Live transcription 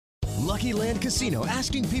Lucky Land Casino,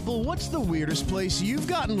 asking people, what's the weirdest place you've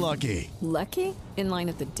gotten lucky? Lucky? In line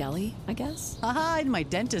at the deli, I guess? Aha, in my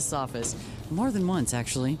dentist's office. More than once,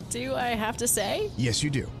 actually. Do I have to say? Yes, you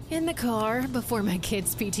do. In the car before my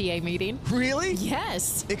kids' PTA meeting. Really?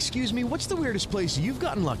 Yes. Excuse me, what's the weirdest place you've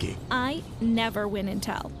gotten lucky? I never win and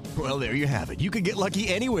tell. Well, there you have it. You can get lucky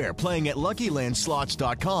anywhere, playing at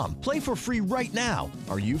LuckyLandSlots.com. Play for free right now.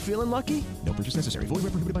 Are you feeling lucky? No purchase necessary. Void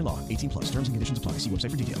where prohibited by law. 18+. Terms and conditions apply. See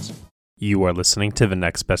website for details. You are listening to the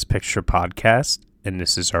Next Best Picture podcast, and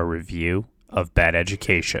this is our review of Bad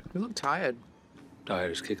Education. You look tired.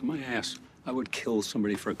 Tired is kicking my ass. I would kill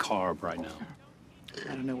somebody for a carb right now. I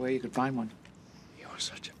don't know where you could find one. You're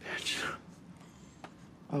such a bitch.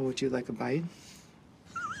 Oh, would you like a bite?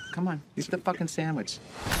 Come on, eat the fucking sandwich.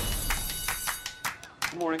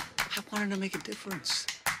 Good morning. I wanted to make a difference.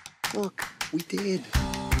 Look, we did.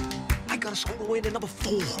 I got us all the way to number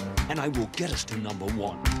 4, and I will get us to number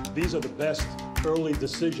 1. These are the best early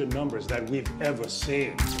decision numbers that we've ever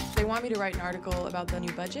seen. They want me to write an article about the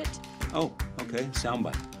new budget. Oh, okay.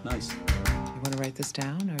 Soundbite. Nice. You want to write this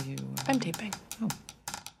down, or you... I'm taping. Oh.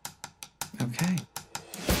 Okay.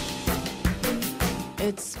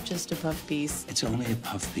 It's just a puff piece. It's only a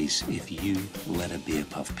puff piece if you let it be a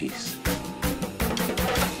puff piece.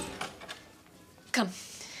 Come.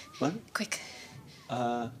 What? Quick.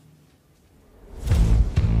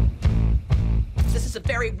 This is a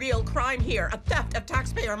very real crime here, a theft of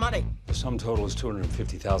taxpayer money. The sum total is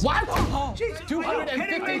 $250,000. What? Oh,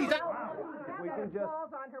 $250,000?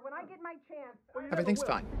 everything's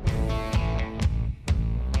fine.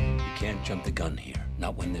 You can't jump the gun here,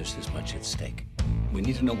 not when there's this much at stake. We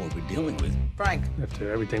need to know what we're dealing with. Frank.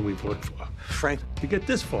 After everything we've worked for. Frank. To get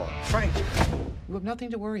this far. Frank. You have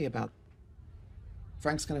nothing to worry about.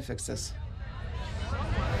 Frank's gonna fix this.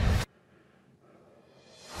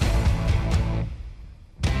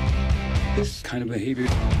 This kind of behavior,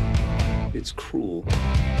 it's cruel.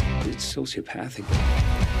 It's sociopathic.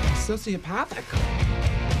 Sociopathic?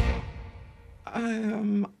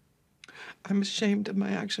 I'm ashamed of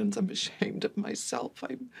my actions. I'm ashamed of myself.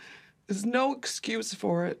 There's no excuse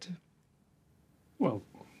for it. Well,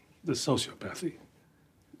 the sociopathy.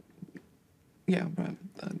 Yeah, right.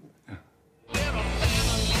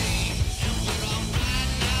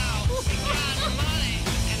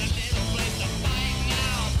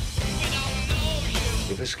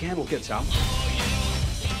 If a scandal gets out,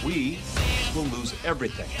 we will lose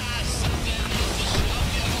everything.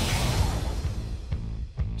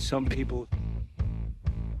 Some people,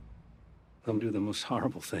 they'll do the most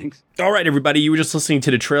horrible things. All right, everybody, you were just listening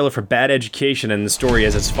to the trailer for Bad Education, and the story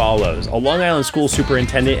is as follows. A Long Island school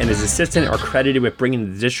superintendent and his assistant are credited with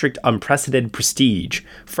bringing the district unprecedented prestige.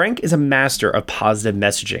 Frank is a master of positive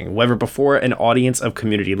messaging, whether before an audience of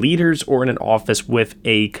community leaders or in an office with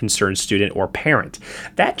a concerned student or parent.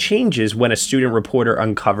 That changes when a student reporter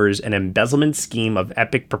uncovers an embezzlement scheme of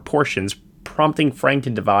epic proportions, prompting Frank to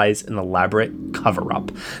devise an elaborate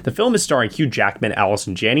cover-up. The film is starring Hugh Jackman,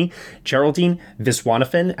 Allison Janney, Geraldine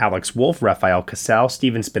Viswanathan, Alex Wolff, Rafael Casal,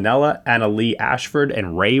 Steven Spinella, Anna Lee Ashford,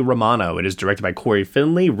 and Ray Romano. It is directed by Corey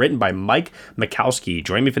Finley, written by Mike Makowski.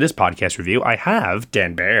 Joining me for this podcast review, I have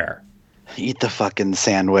Dan Baer. Eat the fucking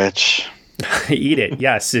sandwich. Eat it,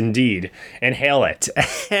 yes, indeed. Inhale it.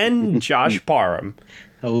 And Josh Parham.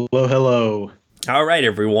 Hello. All right,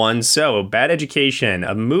 everyone. So, Bad Education,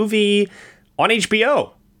 a movie on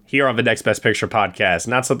HBO here on the Next Best Picture podcast.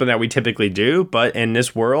 Not something that we typically do, but in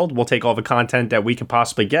this world, we'll take all the content that we could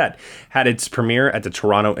possibly get. Had its premiere at the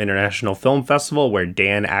Toronto International Film Festival, where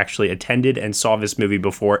Dan actually attended and saw this movie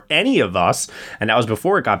before any of us, and that was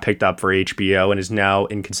before it got picked up for HBO and is now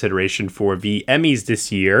in consideration for the Emmys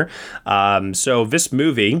this year. So this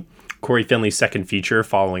movie, Corey Finley's second feature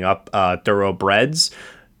following up Thoroughbreds,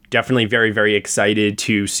 definitely very, very excited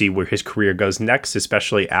to see where his career goes next,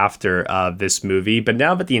 especially after this movie. But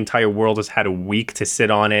now that the entire world has had a week to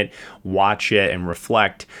sit on it, watch it, and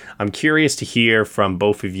reflect, I'm curious to hear from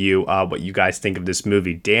both of you what you guys think of this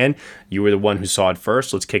movie. Dan, you were the one who saw it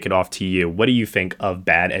first. Let's kick it off to you. What do you think of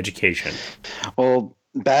Bad Education? Well,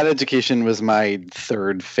 Bad Education was my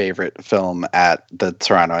third favorite film at the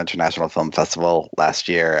Toronto International Film Festival last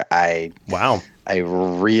year. I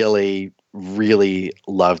really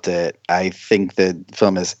loved it. I think the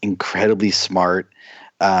film is incredibly smart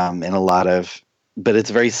in a lot of, but it's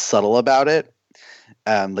very subtle about it.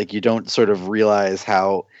 Like, you don't sort of realize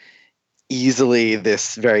how easily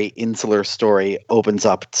this very insular story opens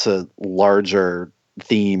up to larger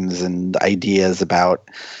themes and ideas about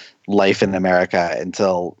life in America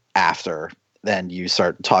until after then you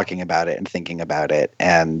start talking about it and thinking about it.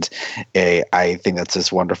 And I think that's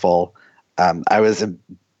just wonderful. I was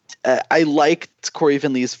I liked Corey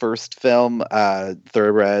Finley's first film,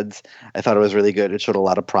 Thoroughbreds. I thought it was really good. It showed a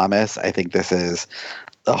lot of promise. I think this is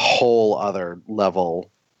a whole other level.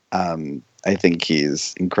 I think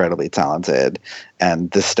he's incredibly talented, and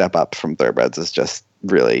the step up from Thoroughbreds is just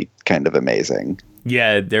really kind of amazing.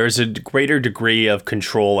 Yeah, there's a greater degree of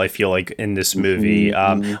control, I feel like, in this movie.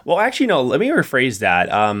 Well, actually, no, let me rephrase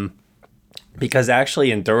that. Because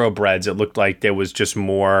actually in Thoroughbreds, it looked like there was just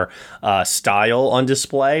more style on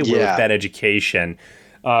display. With Bad Education,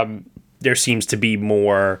 there seems to be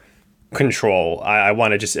more control. I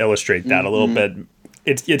want to just illustrate that a little bit.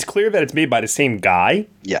 It's clear that it's made by the same guy.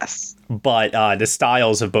 Yes. But the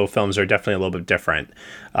styles of both films are definitely a little bit different.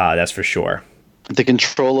 That's for sure. The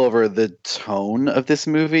control over the tone of this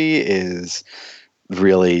movie is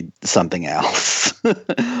really something else.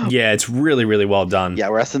 Yeah, it's really, really well done. Yeah,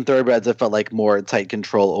 whereas in Thoroughbreds, it felt like more tight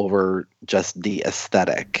control over just the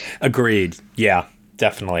aesthetic. Agreed. Yeah,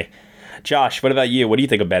 definitely. Josh, what about you? What do you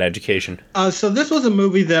think of Bad Education? So this was a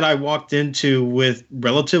movie that I walked into with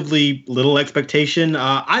relatively little expectation.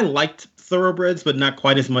 I liked Thoroughbreds, but not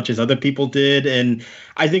quite as much as other people did. And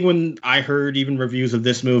I think when I heard even reviews of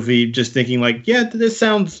this movie, just thinking like, yeah, this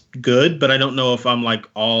sounds good, but I don't know if I'm like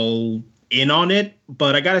all in on it.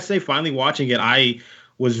 But I gotta say, finally watching it, I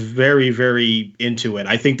was very, very into it.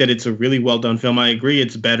 I think that it's a really well done film. I agree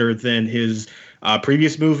it's better than his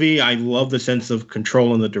previous movie. I love the sense of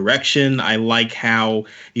control and the direction. I like how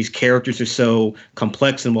these characters are so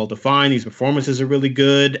complex and well defined. These performances are really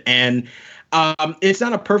good. And it's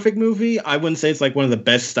not a perfect movie. I wouldn't say it's like one of the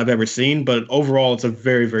best I've ever seen, but overall it's a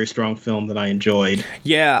very, very strong film that I enjoyed.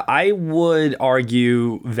 Yeah, I would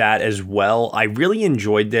argue that as well. I really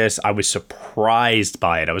enjoyed this. I was surprised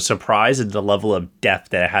by it. I was surprised at the level of depth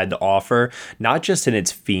that it had to offer, not just in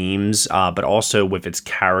its themes, but also with its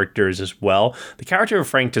characters as well. The character of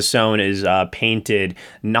Frank Tassone is painted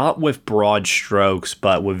not with broad strokes,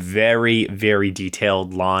 but with very, very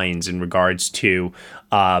detailed lines in regards to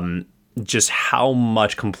just how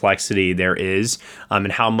much complexity there is,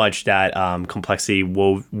 and how much that complexity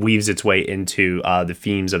weaves its way into the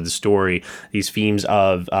themes of the story. These themes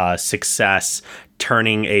of success,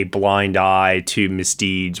 turning a blind eye to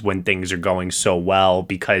misdeeds when things are going so well,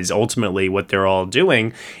 because ultimately what they're all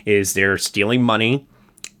doing is they're stealing money.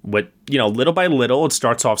 Little by little, it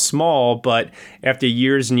starts off small, but after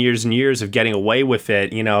years and years and years of getting away with it,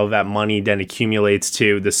 that money then accumulates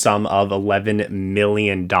to the sum of $11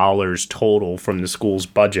 million total from the school's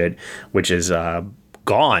budget, which is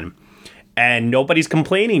gone. And nobody's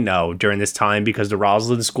complaining, though, during this time, because the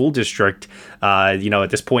Roslyn School District, at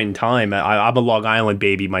this point in time, I'm a Long Island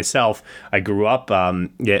baby myself. I grew up,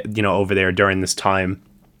 over there during this time.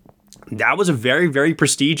 That was a very, very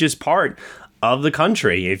prestigious part of the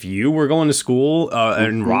country. If you were going to school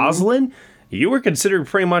in Roslyn, you were considered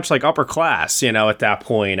pretty much like upper class, at that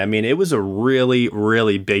point. I mean, it was a really,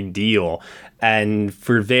 really big deal. And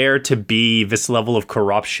for there to be this level of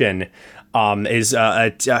corruption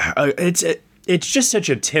it's just such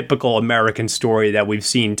a typical American story that we've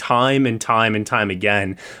seen time and time and time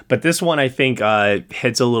again. But this one, I think,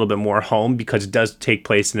 hits a little bit more home because it does take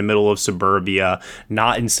place in the middle of suburbia,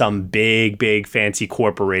 not in some big, big fancy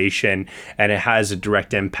corporation. And it has a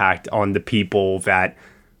direct impact on the people that,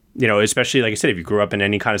 especially, like I said, if you grew up in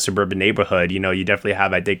any kind of suburban neighborhood, you definitely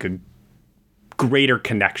have, I think, a greater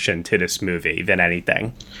connection to this movie than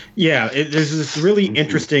anything. Yeah, there's this really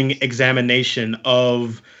interesting examination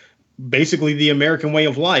of basically the American way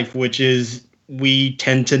of life, which is we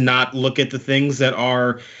tend to not look at the things that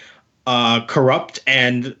are corrupt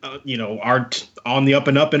and are on the up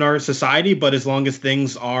and up in our society. But as long as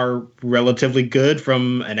things are relatively good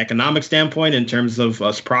from an economic standpoint in terms of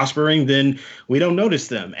us prospering, then we don't notice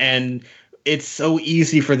them. And it's so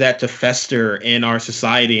easy for that to fester in our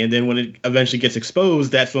society. And then when it eventually gets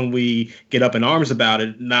exposed, that's when we get up in arms about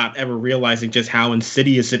it, not ever realizing just how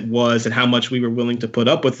insidious it was and how much we were willing to put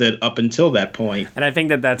up with it up until that point. And I think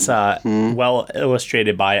that that's well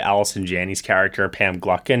illustrated by Allison Janney's character, Pam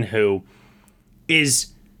Gluckin, who is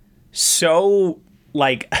so...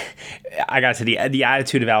 I gotta say, the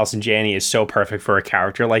attitude of Allison Janney is so perfect for a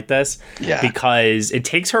character like this. Yeah. Because it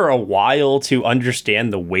takes her a while to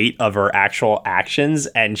understand the weight of her actual actions,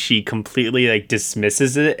 and she completely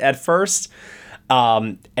dismisses it at first.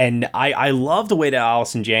 And I love the way that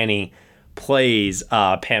Allison Janney plays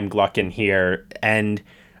Pam Gluckin here, and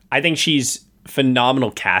I think she's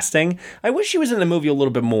phenomenal casting. I wish she was in the movie a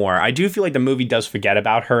little bit more. I do feel like the movie does forget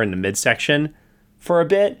about her in the midsection for a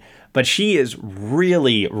bit. But she is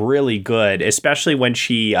really, really good, especially when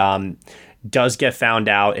she, does get found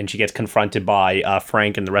out, and she gets confronted by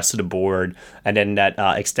Frank and the rest of the board. And then that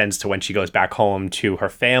extends to when she goes back home to her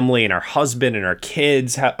family and her husband and her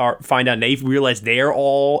kids find out, and they realize they're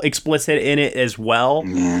all explicit in it as well.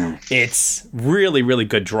 Yeah. It's really, really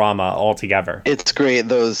good drama altogether. It's great.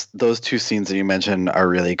 Those two scenes that you mentioned are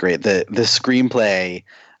really great. The screenplay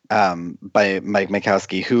by Mike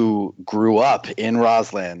Makowski, who grew up in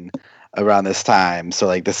Roslyn around this time, so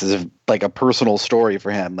like this is like a personal story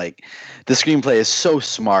for him. Like the screenplay is so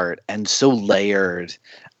smart and so layered,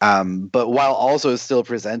 but while also still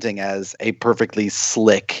presenting as a perfectly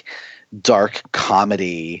slick, dark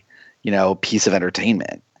comedy, piece of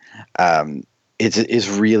entertainment. It is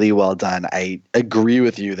really well done. I agree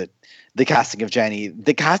with you that the casting of Jenny,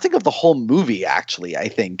 the casting of the whole movie, actually, I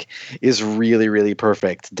think is really, really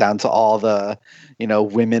perfect, down to all the,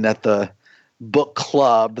 women at the book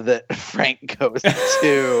club that Frank goes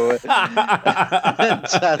to.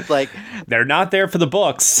 Just like, they're not there for the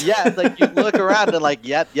books. Yeah, it's like you look around and like,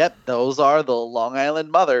 yep, those are the Long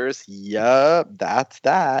Island mothers. Yep, that's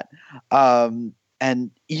that.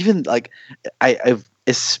 And even like I've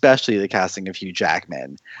especially the casting of Hugh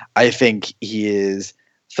Jackman. I think he is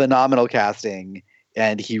phenomenal casting,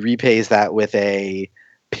 and he repays that with a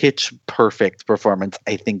pitch perfect performance.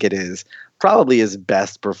 I think it is probably his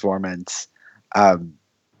best performance.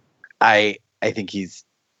 I think he's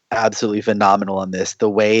absolutely phenomenal in this. The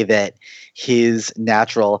way that his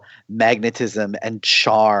natural magnetism and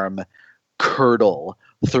charm curdle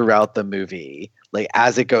throughout the movie, like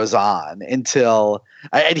as it goes on, until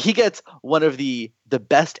and he gets one of the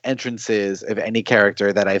best entrances of any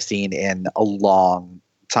character that I've seen in a long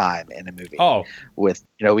time in a movie. With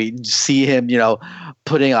we see him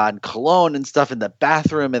putting on cologne and stuff in the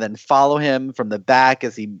bathroom, and then follow him from the back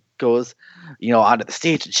as he goes onto the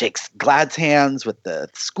stage and shakes Glad's hands with the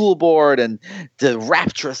school board, and the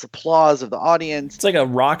rapturous applause of the audience. It's like a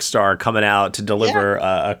rock star coming out to deliver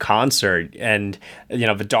a concert, and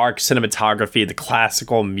the dark cinematography, the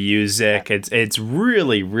classical music. It's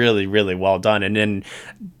really, really, really well done, and then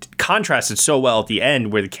contrasted so well at the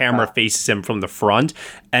end where the camera faces him from the front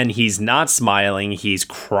and he's not smiling, he's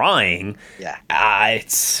crying. I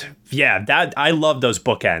love those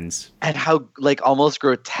bookends. And how like almost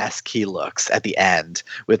grotesque he looks at the end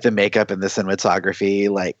with the makeup and the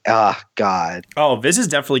cinematography. Like, oh God. Oh, this is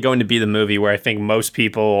definitely going to be the movie where I think most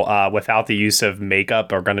people without the use of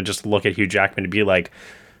makeup are going to just look at Hugh Jackman and be like,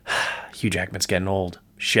 Hugh Jackman's getting old.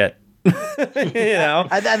 Shit. And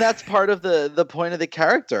that's part of the point of the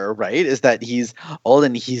character, right? Is that he's old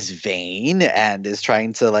and he's vain and is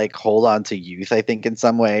trying to like hold on to youth, I think, in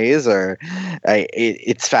some ways. Or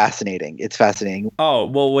it's fascinating. It's fascinating. Oh,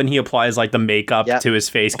 well, when he applies like the makeup to his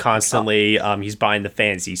face constantly, he's buying the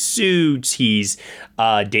fancy suits, he's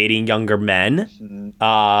dating younger men,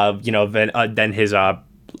 than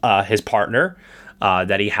his partner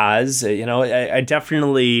that he has. I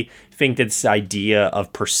definitely think that this idea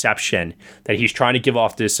of perception, that he's trying to give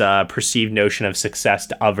off this perceived notion of success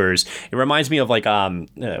to others. It reminds me of like when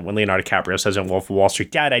Leonardo DiCaprio says in Wolf of Wall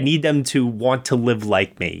Street, "Dad, I need them to want to live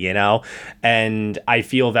like me," And I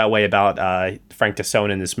feel that way about Frank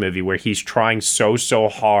Tassone in this movie, where he's trying so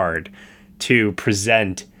hard to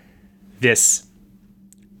present this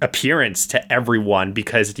appearance to everyone,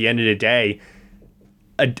 because at the end of the day,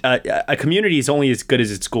 a community is only as good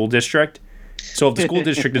as its school district. So if the school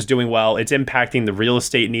district is doing well, it's impacting the real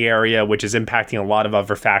estate in the area, which is impacting a lot of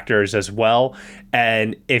other factors as well.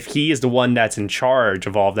 And if he is the one that's in charge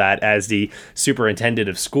of all of that as the superintendent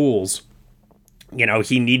of schools,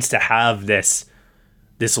 he needs to have this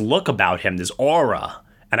look about him, this aura.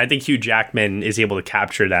 And I think Hugh Jackman is able to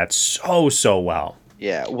capture that so well.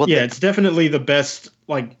 Yeah. It's definitely the best.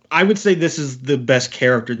 Like, I would say this is the best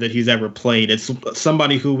character that he's ever played. It's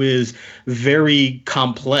somebody who is very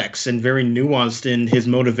complex and very nuanced in his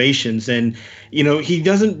motivations. And, he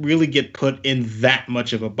doesn't really get put in that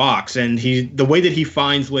much of a box. And the way that he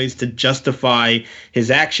finds ways to justify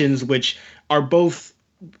his actions, which are both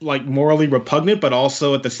like morally repugnant, but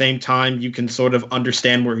also at the same time you can sort of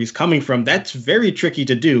understand where he's coming from. That's very tricky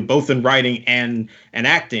to do, both in writing and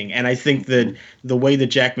acting. And I think that the way that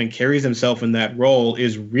Jackman carries himself in that role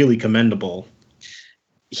is really commendable.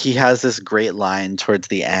 He has this great line towards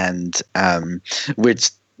the end,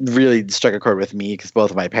 which really struck a chord with me, because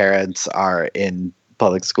both of my parents are in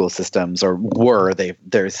public school systems, or were.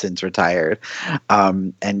 They're since retired.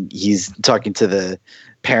 And he's talking to the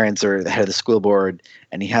parents or the head of the school board,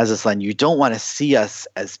 and he has this line, "You don't want to see us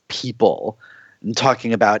as people," and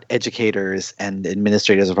talking about educators and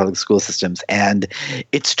administrators of public school systems. And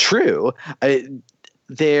it's true.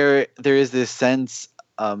 There is this sense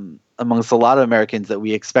of amongst a lot of Americans that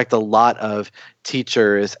we expect a lot of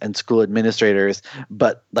teachers and school administrators,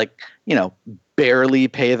 but like, barely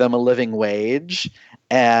pay them a living wage.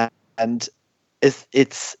 And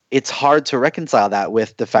it's hard to reconcile that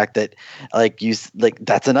with the fact that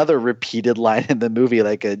that's another repeated line in the movie,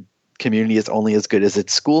 like a community is only as good as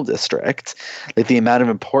its school district. Like the amount of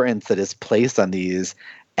importance that is placed on these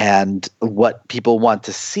and what people want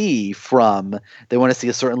to see they want to see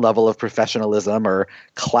a certain level of professionalism or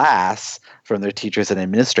class from their teachers and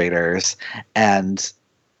administrators,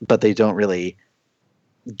 but they don't really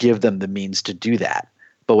give them the means to do that.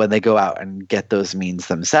 But when they go out and get those means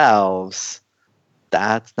themselves,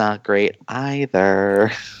 that's not great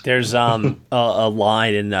either. There's a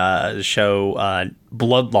line in the show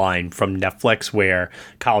Bloodline from Netflix where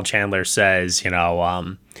Kyle Chandler says,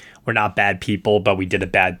 we're not bad people, but we did a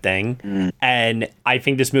bad thing. And I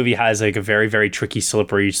think this movie has like a very, very tricky,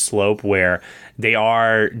 slippery slope where they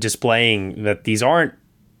are displaying that these aren't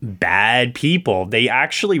bad people. They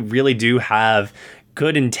actually really do have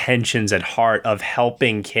good intentions at heart of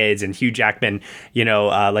helping kids. And Hugh Jackman,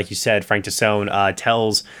 like you said, Frank Tassone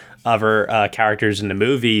tells other characters in the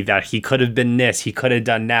movie that he could have been this, he could have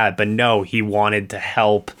done that, but no, he wanted to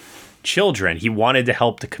help children. He wanted to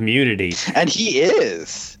help the community. And he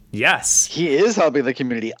is. Yes. He is helping the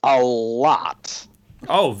community a lot.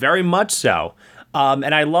 Oh, very much so.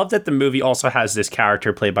 And I love that the movie also has this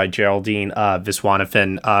character played by Geraldine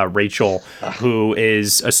Viswanathan, Rachel, who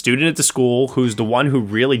is a student at the school, who's the one who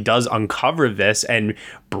really does uncover this and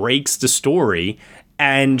breaks the story.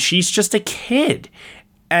 And she's just a kid.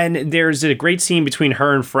 And there's a great scene between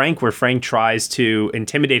her and Frank where Frank tries to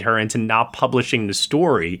intimidate her into not publishing the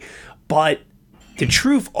story. But the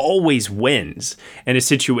truth always wins in a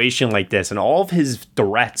situation like this. And all of his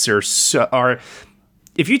threats are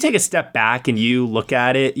if you take a step back and you look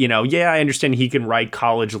at it, I understand he can write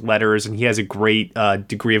college letters and he has a great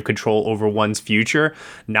degree of control over one's future.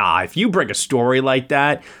 Nah, if you bring a story like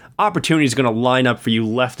that, opportunity is going to line up for you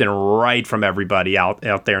left and right from everybody out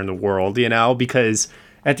there in the world, because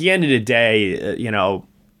at the end of the day,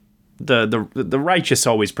 the righteous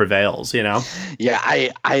always prevails, Yeah,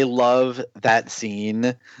 I love that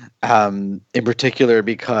scene in particular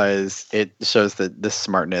because it shows the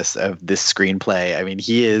smartness of this screenplay. I mean,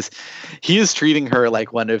 he is treating her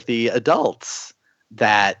like one of the adults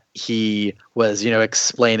that he was,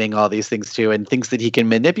 explaining all these things to, and thinks that he can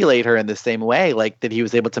manipulate her in the same way, like that he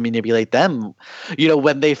was able to manipulate them,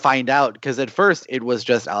 when they find out. Because at first it was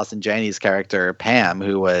just Allison Janney's character, Pam,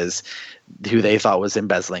 who they thought was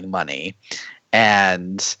embezzling money.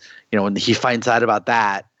 And, when he finds out about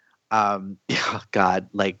that, oh God,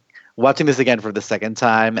 like watching this again for the second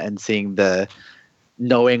time and seeing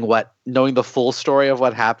knowing the full story of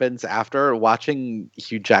what happens after, watching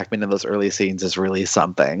Hugh Jackman in those early scenes is really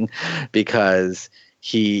something, because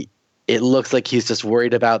it looks like he's just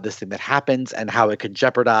worried about this thing that happens and how it could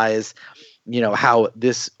jeopardize, how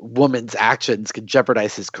this woman's actions could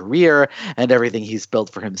jeopardize his career and everything he's built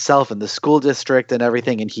for himself in the school district and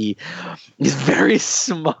everything. And he's very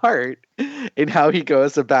smart in how he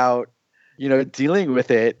goes about, dealing with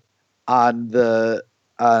it on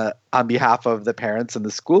behalf of the parents and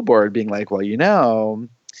the school board, being like, well,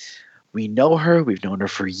 we know her, we've known her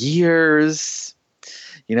for years.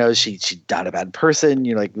 She's not a bad person.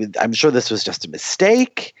 I'm sure this was just a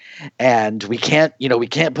mistake, and we can't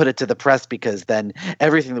put it to the press because then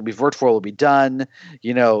everything that we've worked for will be done.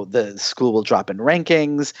 The school will drop in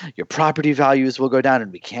rankings, your property values will go down,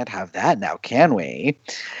 and we can't have that now, can we?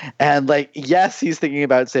 And yes, he's thinking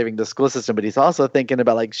about saving the school system, but he's also thinking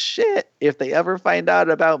about shit, if they ever find out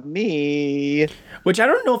about me. Which I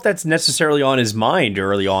don't know if that's necessarily on his mind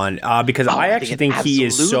early on, because I actually think he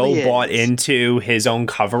is so bought into his own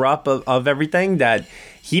cover-up of everything that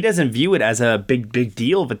he doesn't view it as a big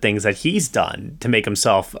deal for things that he's done to make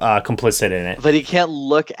himself complicit in it. But he can't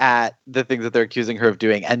look at the things that they're accusing her of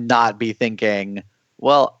doing and not be thinking,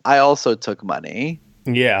 well, I also took money.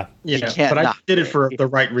 Yeah. But I did it for the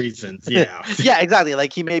right reasons. Yeah. Yeah, exactly.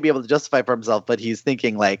 He may be able to justify for himself, but he's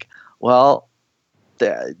thinking well,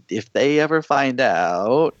 if they ever find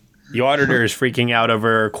out. The auditor is freaking out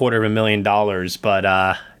over $250,000, but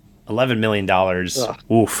 $11 million. Ugh.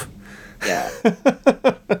 Oof. Yeah.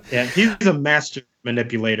 Yeah, he's a master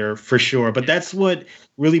manipulator for sure, but that's what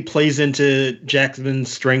really plays into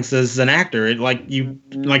Jackson's strengths as an actor. Like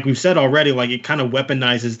we've said already, it kind of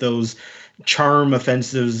weaponizes those charm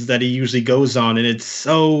offensives that he usually goes on, and it's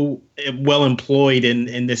so well employed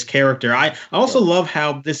in this character. I also love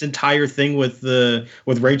how this entire thing with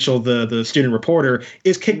Rachel, the student reporter,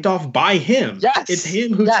 is kicked off by him. Yes, it's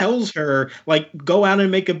him who tells her, like, go out and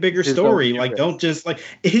make a bigger story. Like, don't just, like,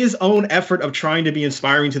 his own effort of trying to be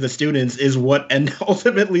inspiring to the students is what and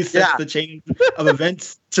ultimately sets the chain of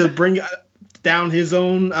events to bring down his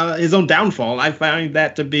own downfall. I find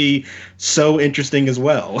that to be so interesting as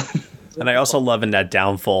well. And I also love in that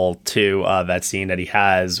downfall too, that scene that he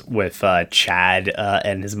has with Chad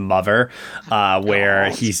and his mother,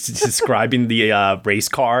 where he's describing the race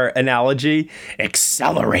car analogy.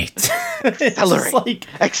 Accelerate. Accelerate.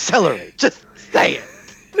 Just say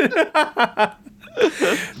it.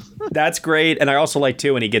 That's great. And I also like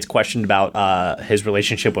too when he gets questioned about his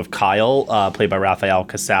relationship with Kyle, played by Rafael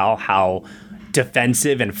Casal, how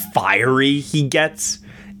defensive and fiery he gets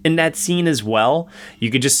in that scene as well. You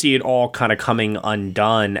could just see it all kind of coming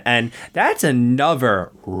undone. And that's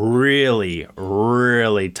another really,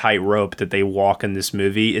 really tight rope that they walk in this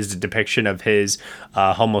movie, is the depiction of his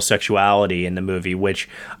homosexuality in the movie, which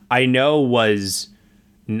I know was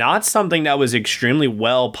not something that was extremely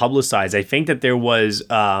well publicized. I think that there was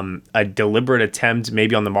a deliberate attempt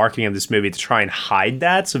maybe on the marketing of this movie to try and hide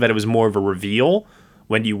that so that it was more of a reveal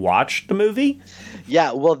when you watch the movie.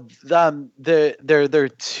 Yeah, well, there are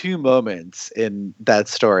two moments in that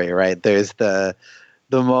story, right? There's the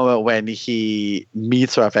moment when he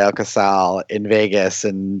meets Rafael Casal in Vegas,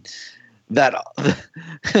 and that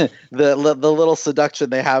the little seduction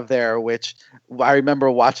they have there, which I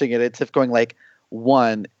remember watching it. It's going like,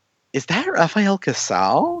 one, is that Rafael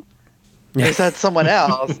Casal? Or is that someone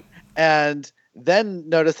else? And then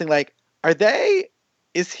noticing, like,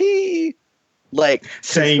 is he like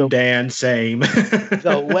same Dan, same.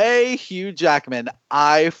 The way Hugh Jackman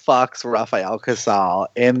fucks Rafael Casal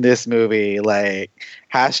in this movie, like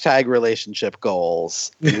hashtag relationship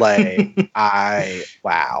goals. Like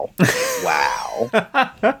wow.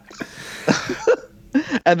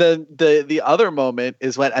 And then the other moment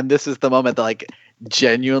is when, and this is the moment that like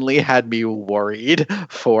genuinely had me worried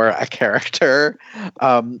for a character,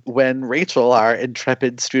 when Rachel, our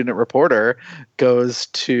intrepid student reporter, goes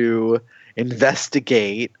to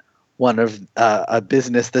investigate one of a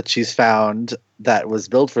business that she's found that was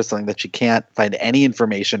built for something that she can't find any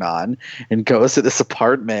information on, and goes to this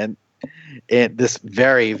apartment, in this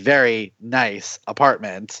very, very nice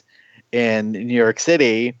apartment in New York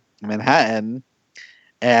City, Manhattan,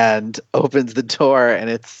 and opens the door, and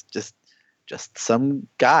it's just some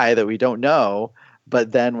guy that we don't know.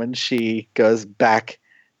 But then when she goes back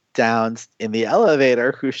down in the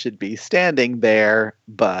elevator, who should be standing there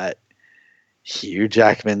but Hugh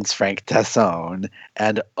Jackman's Frank Tassone,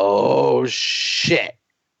 and oh shit.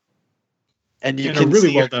 And you can a really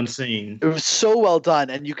see well done scene. It was so well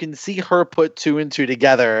done, and you can see her put two and two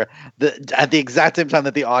together at the exact same time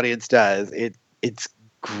that the audience does. It's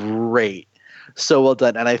great. So well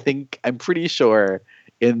done. And I'm pretty sure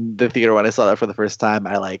in the theater when I saw that for the first time,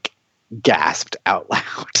 I like gasped out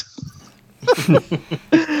loud.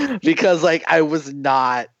 Because like I was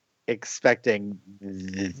not expecting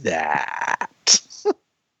that.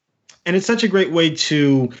 And it's such a great way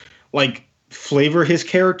to like flavor his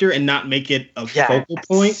character and not make it a focal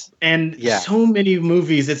point. And so many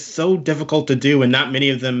movies, it's so difficult to do, and not many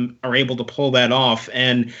of them are able to pull that off.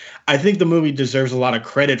 And I think the movie deserves a lot of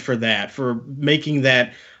credit for that, for making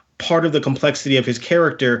that part of the complexity of his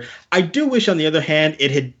character. I do wish, on the other hand,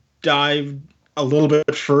 it had dived a little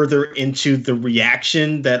bit further into the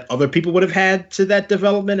reaction that other people would have had to that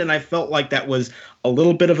development. And I felt like that was a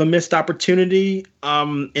little bit of a missed opportunity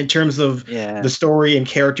in terms of the story and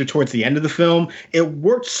character towards the end of the film. It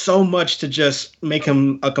worked so much to just make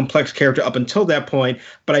him a complex character up until that point.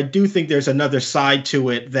 But I do think there's another side to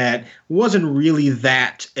it that wasn't really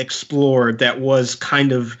that explored, that was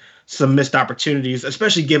kind of some missed opportunities,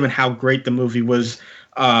 especially given how great the movie was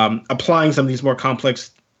applying some of these more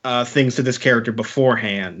complex things to this character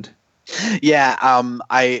beforehand. Yeah,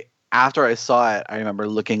 after I saw it, I remember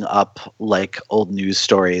looking up like old news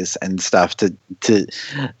stories and stuff to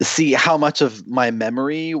see how much of my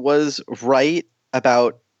memory was right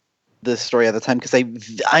about the story at the time, because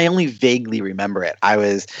I only vaguely remember it.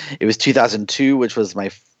 It was 2002, which was my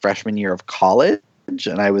freshman year of college,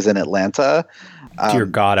 and I was in Atlanta. Dear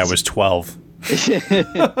God, I was 12.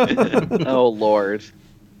 Oh Lord,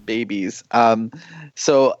 babies.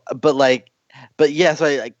 So I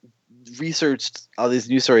like researched all these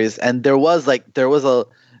news stories, and there was a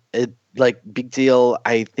big deal,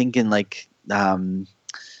 I think, in like New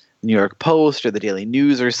York Post or the Daily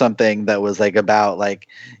News or something, that was like about like,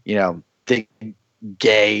 you know, the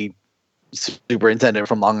gay superintendent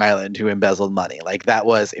from Long Island who embezzled money. Like it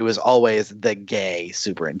was always the gay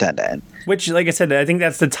superintendent. Which, like I said, I think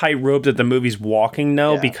that's the tightrope that the movie's walking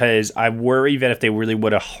now, because I worry that if they really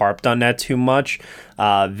would have harped on that too much,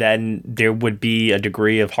 then there would be a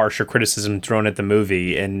degree of harsher criticism thrown at the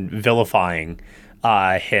movie and vilifying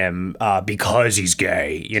him because he's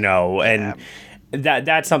gay, and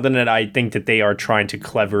that's something that I think that they are trying to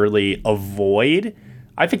cleverly avoid.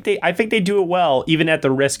 I think they do it well, even at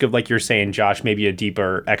the risk of, like you're saying, Josh, maybe a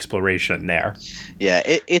deeper exploration there. Yeah,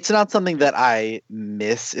 it's not something that I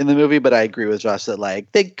miss in the movie, but I agree with Josh that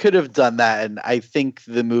they could have done that, and I think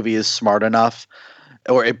the movie is smart enough,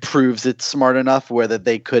 or it proves it's smart enough, where that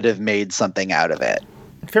they could have made something out of it.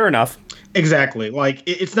 Fair enough. Exactly.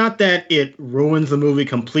 It's not that it ruins the movie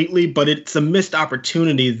completely, but it's a missed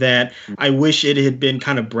opportunity that I wish it had been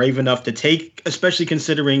kind of brave enough to take, especially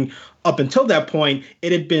considering up until that point,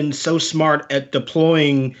 it had been so smart at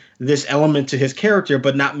deploying this element to his character,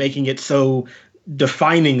 but not making it so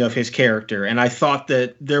defining of his character. And I thought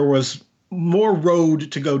that there was more road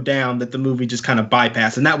to go down that the movie just kind of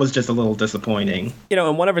bypassed, and that was just a little disappointing.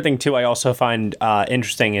 And one other thing, too, I also find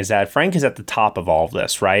interesting is that Frank is at the top of all of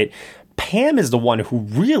this, right? Pam is the one who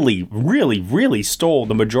really, really, really stole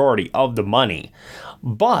the majority of the money.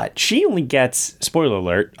 But she only gets, spoiler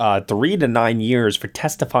alert, 3 to 9 years for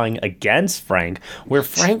testifying against Frank, where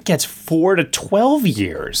Frank gets 4 to 12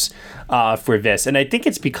 years for this. And I think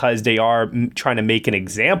it's because they are trying to make an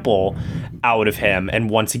example out of him. And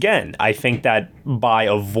once again, I think that by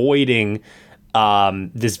avoiding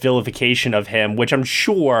this vilification of him, which I'm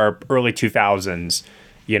sure early 2000s,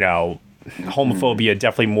 homophobia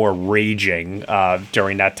definitely more raging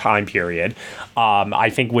during that time period, I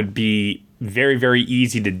think would be very, very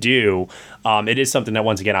easy to do. It is something that,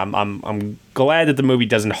 once again, I'm glad that the movie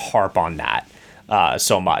doesn't harp on that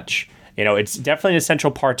so much. It's definitely an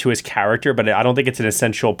essential part to his character, but I don't think it's an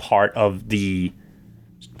essential part of the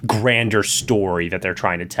grander story that they're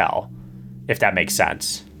trying to tell, if that makes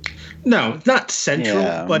sense. No, not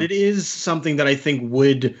central, but it is something that I think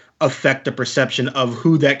would affect the perception of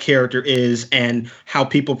who that character is and how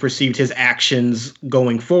people perceived his actions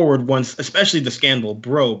going forward once, especially the scandal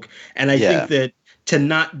broke. And I think that to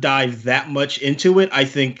not dive that much into it, I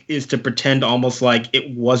think, is to pretend almost like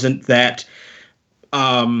it wasn't that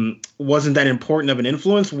important of an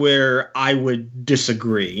influence, where I would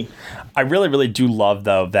disagree. I really, really do love,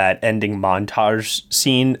 though, that ending montage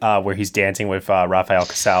scene where he's dancing with Rafael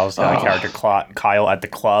Casals, character Kyle, at the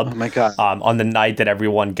club. Oh my God. On the night that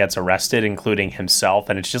everyone gets arrested, including himself.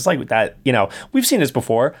 And it's just like that, we've seen this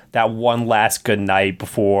before, that one last good night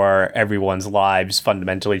before everyone's lives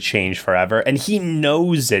fundamentally change forever. And he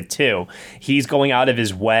knows it, too. He's going out of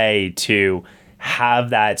his way to have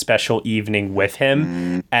that special evening with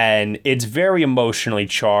him, and it's very emotionally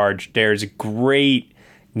charged. There's a great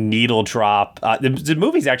needle drop. The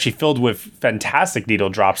movie's actually filled with fantastic needle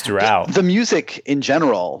drops throughout. The music in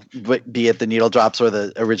general, be it the needle drops or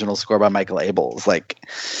the original score by Michael Abels,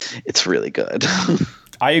 it's really good.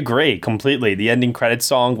 I agree completely. The ending credits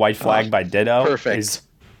song, White Flag by Ditto, perfect. Is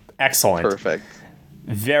excellent. Perfect.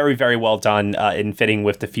 Very, very well done in fitting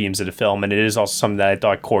with the themes of the film. And it is also something that I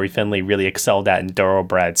thought Corey Finley really excelled at in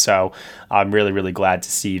Thoroughbred. So I'm really, really glad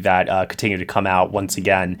to see that continue to come out once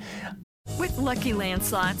again. With Lucky Land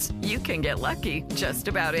Slots, you can get lucky just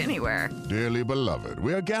about anywhere. Dearly beloved,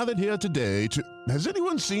 we are gathered here today to... Has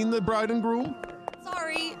anyone seen the bride and groom?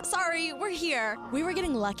 Sorry, we're here. We were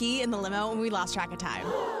getting lucky in the limo and we lost track of time.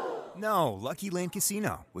 No, Lucky Land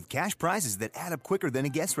Casino, with cash prizes that add up quicker than a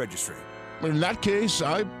guest registry. In that case,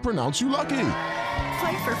 I pronounce you lucky.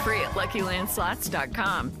 Play for free at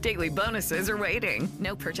LuckyLandSlots.com. Daily bonuses are waiting.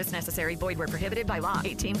 No purchase necessary. Void where prohibited by law.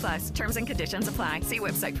 18+. Terms and conditions apply. See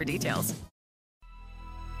website for details.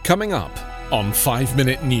 Coming up on 5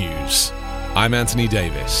 Minute News, I'm Anthony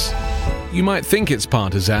Davis. You might think it's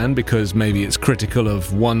partisan because maybe it's critical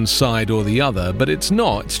of one side or the other, but it's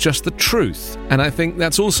not. It's just the truth. And I think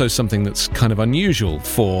that's also something that's kind of unusual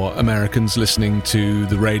for Americans listening to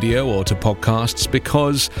the radio or to podcasts,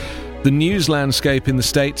 because the news landscape in the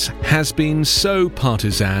States has been so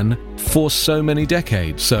partisan for so many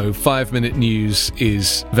decades. So 5 Minute News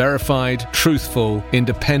is verified, truthful,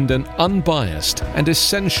 independent, unbiased, and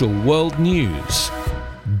essential world news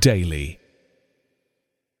daily.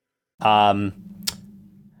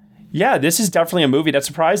 Yeah, this is definitely a movie that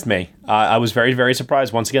surprised me. I was very, very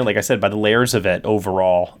surprised, once again, like I said, by the layers of it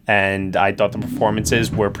overall. And I thought the performances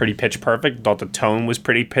were pretty pitch perfect. Thought the tone was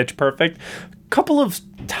pretty pitch perfect. Couple of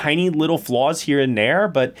tiny little flaws here and there,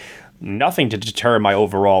 but nothing to deter my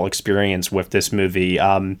overall experience with this movie.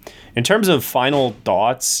 In terms of final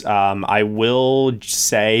thoughts, I will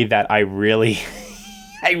say that I really,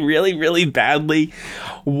 I really, really badly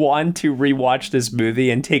want to rewatch this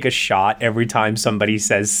movie and take a shot every time somebody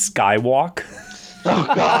says Skywalk. Oh,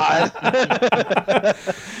 God.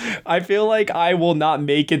 I feel like I will not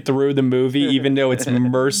make it through the movie, even though it's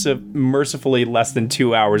mercifully less than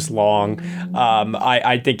 2 hours long.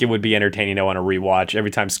 I think it would be entertaining to want to rewatch.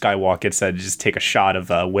 Every time Skywalk gets said, just take a shot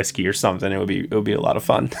of whiskey or something. It would be a lot of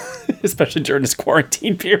fun, especially during this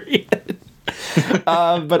quarantine period.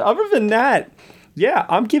 But other than that, yeah,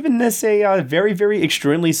 I'm giving this a very, very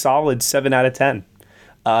extremely solid 7 out of 10.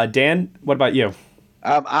 Dan, what about you?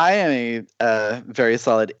 I am a very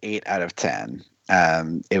solid 8 out of 10.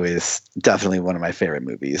 It was definitely one of my favorite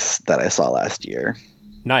movies that I saw last year.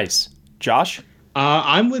 Nice. Josh?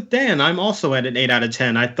 I'm with Dan. I'm also at an 8 out of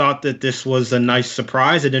 10. I thought that this was a nice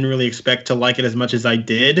surprise. I didn't really expect to like it as much as I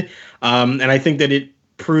did. And I think that it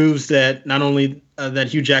proves that not only that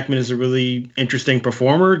Hugh Jackman is a really interesting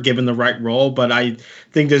performer given the right role, but I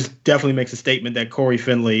think this definitely makes a statement that Corey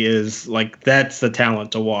Finley is like, that's the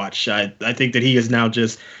talent to watch. I think that he is now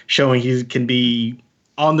just showing he can be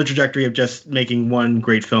on the trajectory of just making one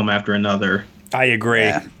great film after another. I agree.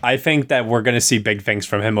 Yeah. I think that we're going to see big things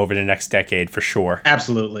from him over the next decade for sure.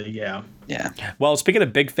 Absolutely, yeah. Yeah. Well, speaking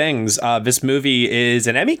of big things, this movie is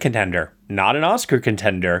an Emmy contender, not an Oscar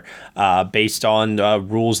contender, based on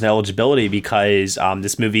rules and eligibility, because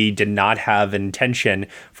this movie did not have intention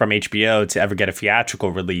from HBO to ever get a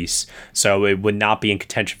theatrical release. So it would not be in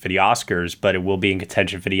contention for the Oscars, but it will be in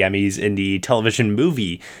contention for the Emmys in the television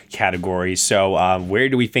movie category. So where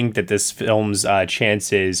do we think that this film's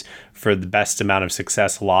chances for the best amount of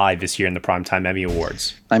success lie this year in the Primetime Emmy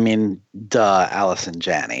Awards? I mean, Allison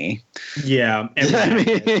Janney. Yeah. I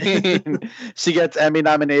mean, she gets Emmy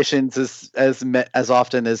nominations as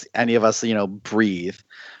often as any of us, breathe.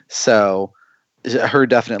 So her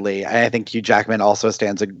definitely. I think Hugh Jackman also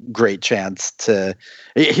stands a great chance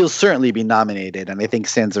he'll certainly be nominated, and I think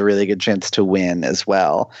stands a really good chance to win as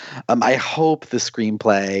well. I hope the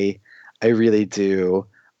screenplay, I really do.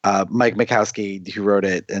 Mike Makowski, who wrote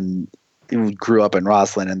it and grew up in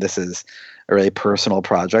Roslyn, and this is a really personal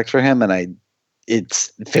project for him, and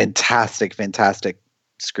it's fantastic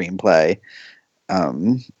screenplay.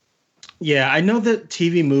 Yeah, I know that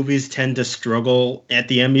TV movies tend to struggle at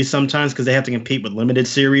the Emmys sometimes because they have to compete with limited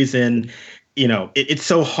series, and it's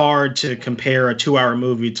so hard to compare a 2-hour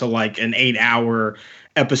movie to like an 8-hour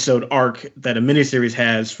episode arc that a miniseries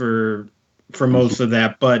has for most of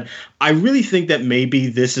that. But I really think that maybe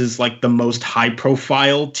this is like the most high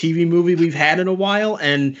profile TV movie we've had in a while,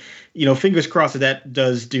 and fingers crossed that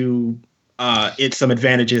does do it some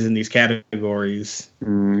advantages in these categories.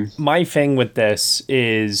 My thing with this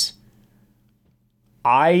is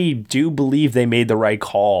I do believe they made the right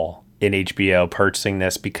call in HBO purchasing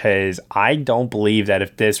this, because I don't believe that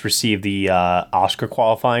if this received the Oscar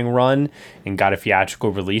qualifying run and got a theatrical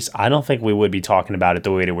release, I don't think we would be talking about it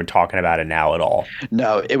the way that we're talking about it now at all.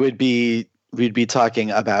 No, we'd be talking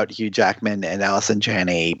about Hugh Jackman and Allison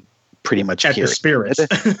Janney pretty much at the Spirit.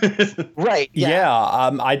 Right. Yeah.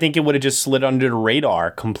 I think it would have just slid under the radar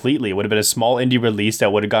completely. It would have been a small indie release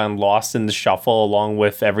that would have gotten lost in the shuffle along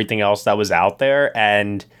with everything else that was out there.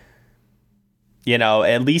 And,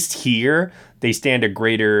 at least here, they stand a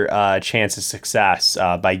greater chance of success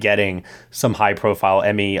by getting some high-profile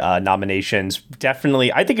Emmy nominations.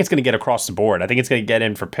 Definitely, I think it's going to get across the board. I think it's going to get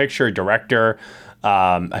in for picture, director,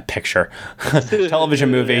 television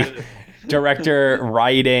movie, director,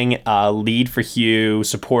 writing, lead for Hugh,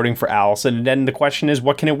 supporting for Allison. And then the question is,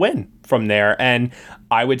 what can it win from there? And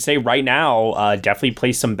I would say right now, definitely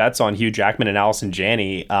place some bets on Hugh Jackman and Allison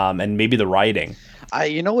Janney, and maybe the writing.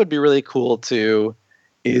 What would be really cool too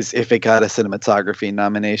is if it got a cinematography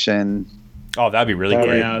nomination. Oh, that'd be really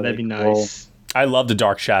great. Yeah, that'd be nice. I love the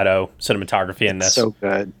Dark Shadow cinematography in this. So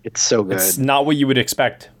good. It's so good. It's not what you would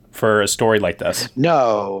expect for a story like this.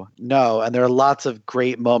 No. And there are lots of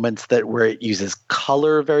great moments where it uses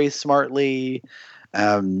color very smartly.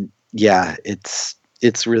 It's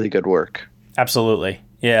really good work. Absolutely.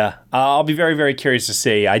 Yeah. I'll be very, very curious to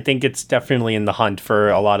see. I think it's definitely in the hunt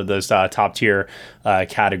for a lot of those top tier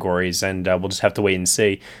categories, and we'll just have to wait and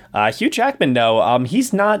see. Hugh Jackman, though,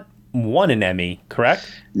 he's not won an Emmy, correct?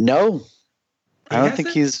 No. I don't think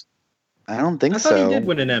so. I thought he did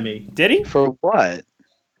win an Emmy. Did he? For what?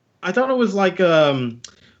 I thought it was like one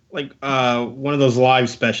of those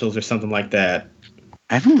live specials or something like that.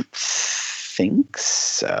 I don't think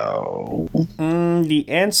so. The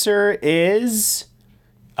answer is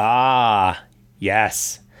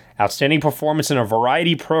yes. Outstanding performance in a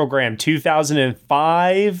variety program,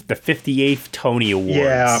 2005, the 58th Tony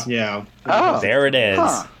Awards. Yeah. Oh. There it is.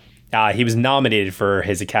 Huh. He was nominated for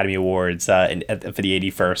his Academy Awards for the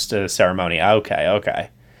 81st ceremony. Okay.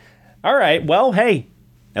 All right. Well, hey,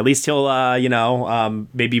 at least he'll,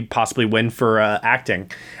 maybe possibly win for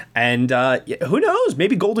acting. And who knows?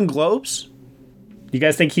 Maybe Golden Globes? You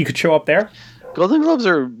guys think he could show up there? Golden Globes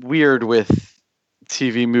are weird with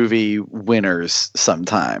TV movie winners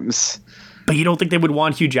sometimes. But you don't think they would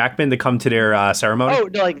want Hugh Jackman to come to their ceremony? Oh,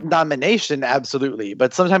 no, like nomination, absolutely.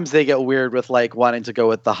 But sometimes they get weird with like wanting to go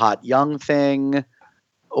with the hot young thing,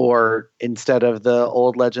 or instead of the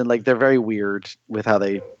old legend. Like they're very weird with how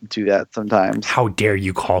they do that sometimes. How dare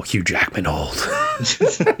you call Hugh Jackman old?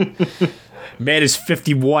 Man is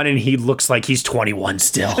 51 and he looks like he's 21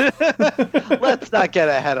 still. Let's not get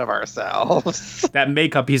ahead of ourselves. That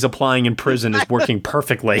makeup he's applying in prison is working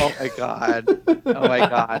perfectly. Oh my god.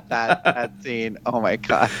 That scene. Oh my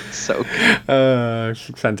god. So good.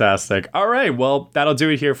 Fantastic. All right. Well, that'll do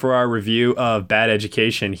it here for our review of Bad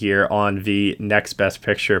Education here on the Next Best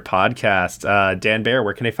Picture podcast. Dan Baer,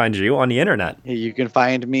 where can they find you on the internet? You can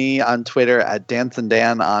find me on Twitter at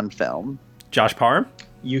DanceandDan on Film. Josh Parham?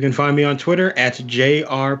 You can find me on Twitter at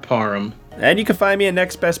JRParham. And you can find me at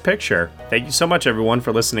Next Best Picture. Thank you so much, everyone,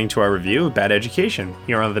 for listening to our review of Bad Education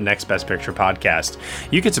here on the Next Best Picture podcast.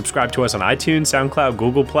 You can subscribe to us on iTunes, SoundCloud,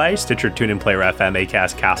 Google Play, Stitcher, TuneIn, Player FM,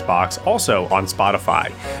 Acast, CastBox, also on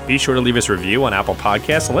Spotify. Be sure to leave us a review on Apple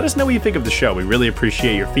Podcasts and let us know what you think of the show. We really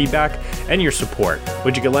appreciate your feedback and your support,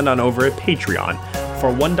 which you can lend on over at Patreon.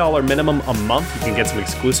 For $1 minimum a month, you can get some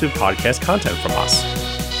exclusive podcast content from us.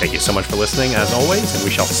 Thank you so much for listening, as always, and we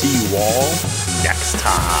shall see you all next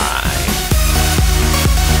time.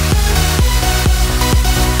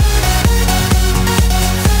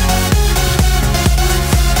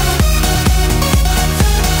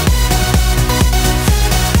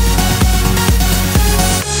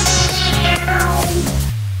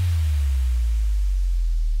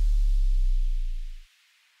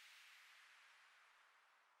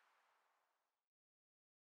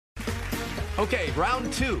 Okay,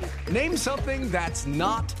 round two. Name something that's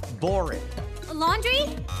not boring. A laundry?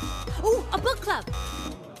 Ooh, a book club.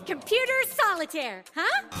 Computer solitaire,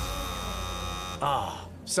 huh? Ah,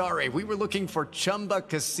 sorry, we were looking for Chumba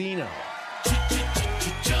Casino.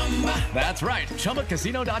 That's right,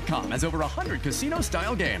 ChumbaCasino.com has over 100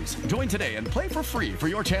 casino-style games. Join today and play for free for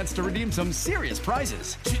your chance to redeem some serious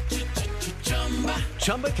prizes.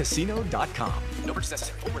 ChumbaCasino.com. No purchase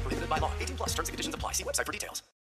necessary. Void where prohibited by law. 18+ terms and conditions apply. See website for details.